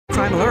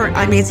Crime Alert,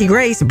 I'm Nancy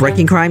Grace.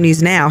 Breaking crime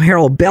news now.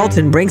 Harold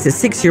Belton brings his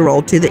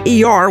 6-year-old to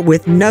the ER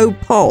with no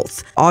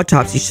pulse.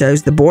 Autopsy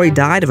shows the boy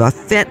died of a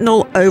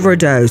fentanyl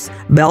overdose.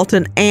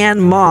 Belton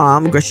and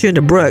mom,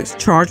 Grashunda Brooks,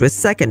 charged with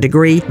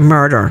second-degree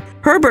murder.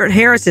 Herbert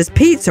Harris's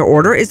pizza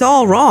order is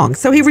all wrong,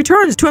 so he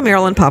returns to a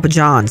Maryland Papa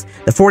John's.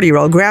 The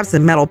 40-year-old grabs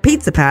a metal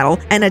pizza paddle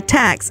and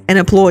attacks an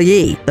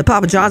employee. The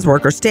Papa John's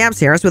worker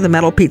stabs Harris with a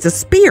metal pizza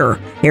spear.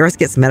 Harris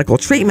gets medical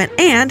treatment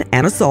and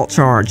an assault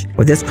charge.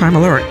 With this Crime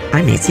Alert,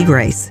 I'm Nancy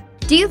Grace.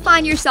 Do you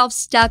find yourself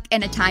stuck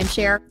in a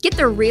timeshare? Get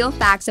the real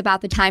facts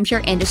about the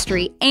timeshare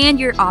industry and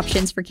your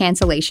options for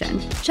cancellation.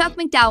 Chuck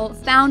McDowell,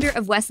 founder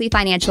of Wesley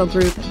Financial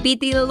Group, beat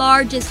the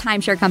largest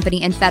timeshare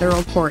company in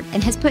federal court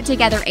and has put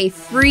together a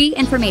free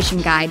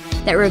information guide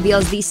that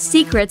reveals the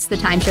secrets the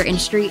timeshare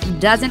industry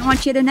doesn't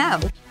want you to know,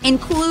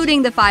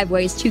 including the 5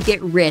 ways to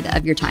get rid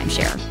of your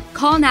timeshare.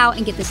 Call now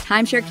and get this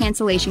timeshare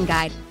cancellation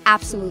guide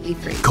absolutely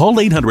free. Call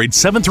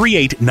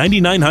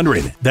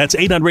 800-738-9900. That's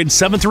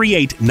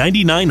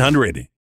 800-738-9900.